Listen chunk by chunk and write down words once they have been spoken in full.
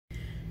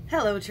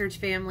Hello, church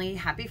family.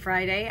 Happy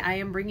Friday. I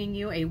am bringing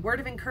you a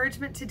word of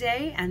encouragement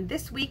today, and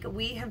this week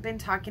we have been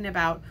talking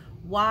about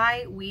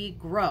why we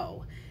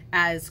grow.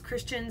 As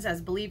Christians,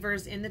 as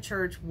believers in the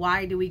church,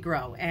 why do we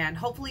grow? And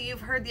hopefully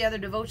you've heard the other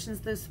devotions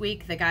this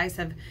week. The guys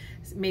have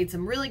made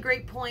some really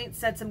great points,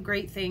 said some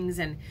great things,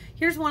 and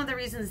here's one of the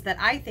reasons that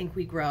I think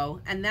we grow,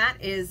 and that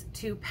is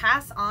to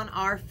pass on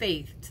our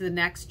faith to the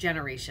next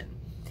generation.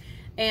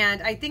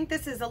 And I think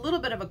this is a little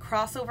bit of a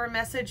crossover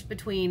message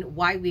between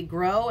why we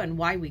grow and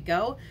why we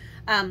go.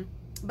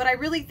 But I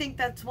really think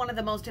that's one of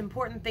the most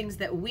important things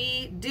that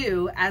we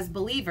do as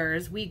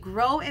believers. We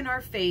grow in our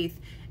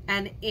faith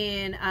and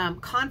in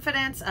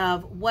confidence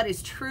of what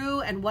is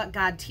true and what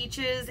God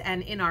teaches,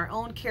 and in our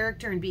own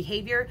character and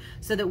behavior,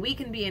 so that we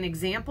can be an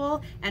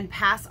example and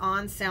pass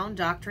on sound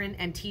doctrine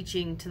and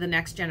teaching to the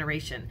next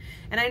generation.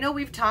 And I know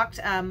we've talked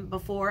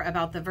before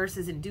about the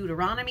verses in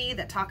Deuteronomy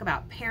that talk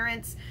about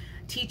parents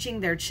teaching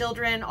their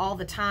children all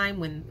the time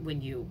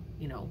when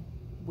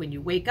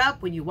you wake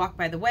up, when you walk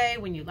by the way,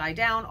 when you lie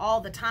down,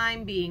 all the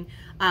time being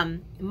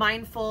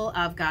mindful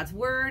of God's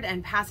word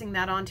and passing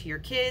that on to your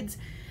kids.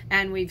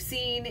 And we've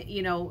seen,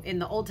 in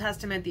the Old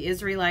Testament, the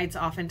Israelites,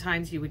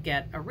 oftentimes you would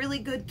get a really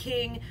good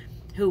king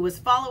who was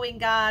following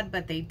God,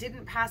 but they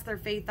didn't pass their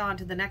faith on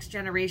to the next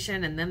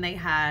generation. And then they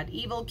had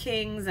evil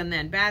kings, and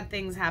then bad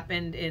things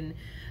happened in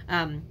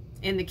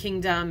the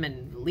kingdom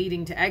and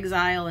leading to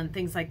exile and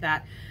things like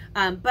that.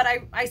 But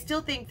I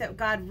still think that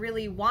God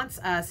really wants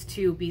us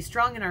to be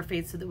strong in our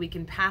faith so that we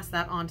can pass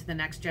that on to the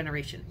next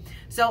generation.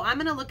 So I'm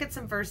going to look at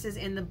some verses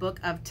in the book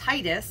of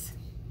Titus,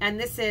 and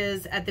this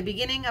is at the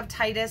beginning of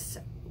Titus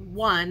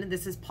 1.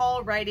 This is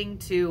Paul writing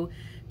to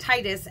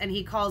Titus, and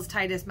he calls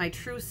Titus my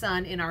true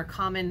son in our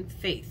common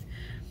faith.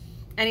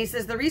 And he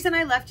says, the reason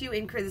I left you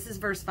in Crete, this is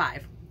verse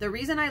 5. The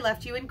reason I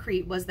left you in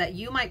Crete was that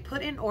you might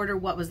put in order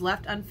what was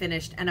left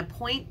unfinished and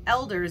appoint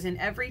elders in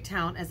every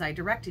town as I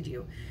directed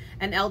you.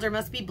 An elder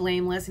must be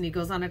blameless. And he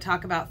goes on to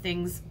talk about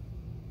things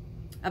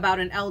about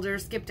an elder.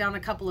 Skip down a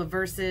couple of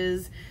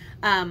verses.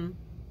 And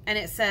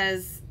it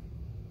says,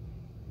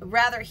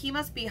 rather, he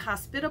must be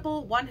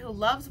hospitable, one who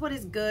loves what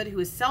is good, who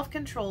is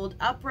self-controlled,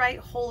 upright,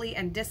 holy,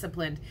 and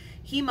disciplined.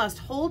 He must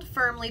hold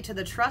firmly to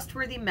the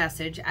trustworthy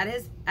message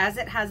as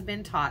it has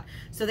been taught,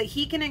 so that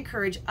he can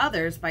encourage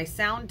others by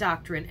sound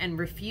doctrine and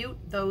refute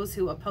those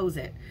who oppose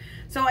it.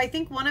 So I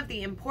think one of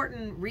the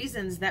important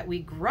reasons that we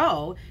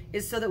grow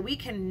is so that we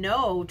can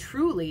know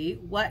truly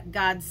what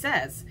God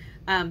says,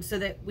 so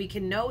that we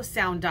can know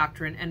sound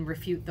doctrine and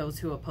refute those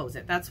who oppose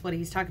it. That's what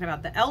he's talking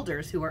about, the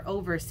elders who are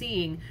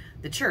overseeing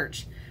the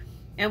church.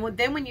 And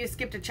then when you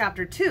skip to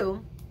chapter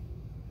 2,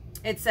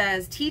 it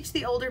says, teach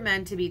the older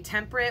men to be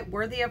temperate,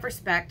 worthy of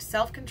respect,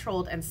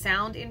 self-controlled, and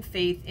sound in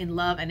faith, in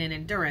love, and in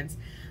endurance.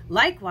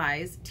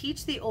 Likewise,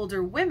 teach the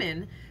older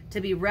women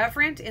to be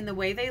reverent in the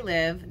way they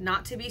live,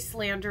 not to be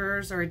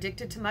slanderers or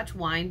addicted to much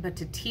wine, but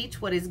to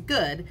teach what is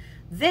good.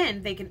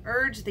 Then they can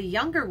urge the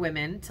younger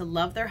women to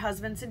love their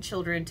husbands and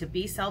children, to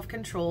be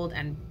self-controlled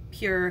and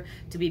pure,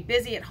 to be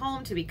busy at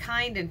home, to be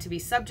kind, and to be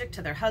subject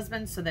to their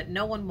husbands, so that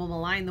no one will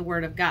malign the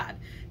word of God.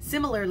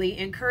 Similarly,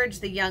 encourage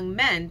the young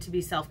men to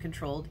be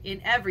self-controlled.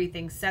 In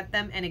everything, set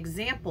them an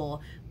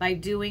example by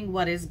doing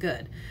what is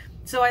good.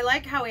 So I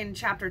like how in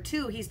chapter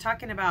 2, he's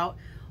talking about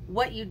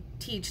what you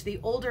teach the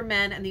older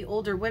men and the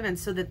older women,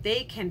 so that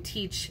they can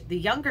teach the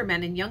younger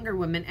men and younger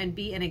women and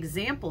be an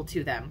example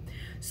to them.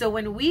 So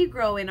when we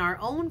grow in our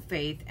own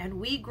faith and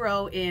we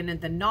grow in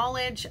the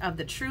knowledge of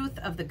the truth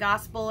of the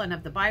gospel and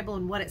of the Bible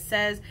and what it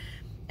says,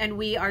 and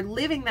we are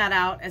living that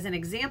out as an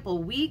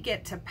example, we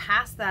get to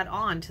pass that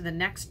on to the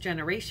next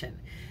generation.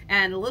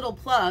 And a little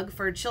plug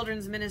for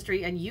children's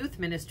ministry and youth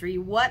ministry,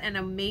 what an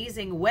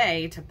amazing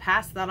way to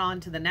pass that on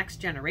to the next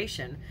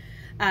generation.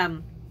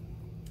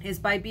 Is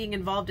by being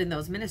involved in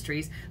those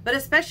ministries, but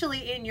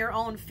especially in your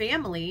own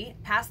family,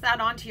 pass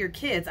that on to your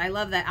kids. I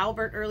love that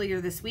Albert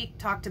earlier this week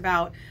talked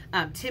about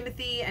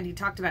Timothy, and he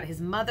talked about his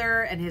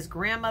mother and his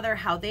grandmother,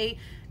 how they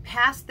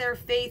passed their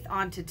faith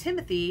on to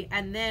Timothy,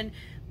 and then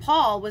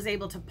Paul was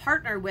able to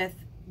partner with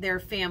their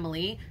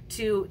family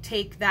to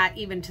take that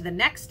even to the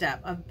next step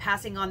of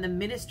passing on the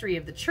ministry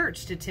of the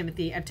church to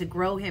Timothy and to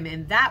grow him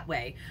in that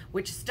way,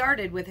 which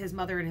started with his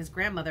mother and his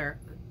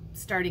grandmother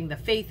starting the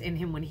faith in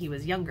him when he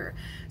was younger.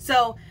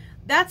 So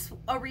that's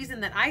a reason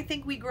that I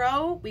think we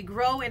grow. We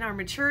grow in our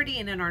maturity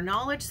and in our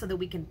knowledge so that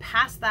we can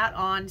pass that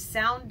on,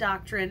 sound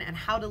doctrine, and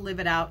how to live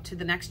it out to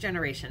the next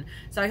generation.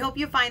 So I hope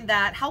you find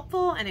that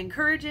helpful and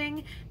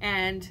encouraging,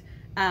 and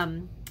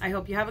I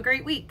hope you have a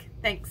great week.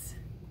 Thanks.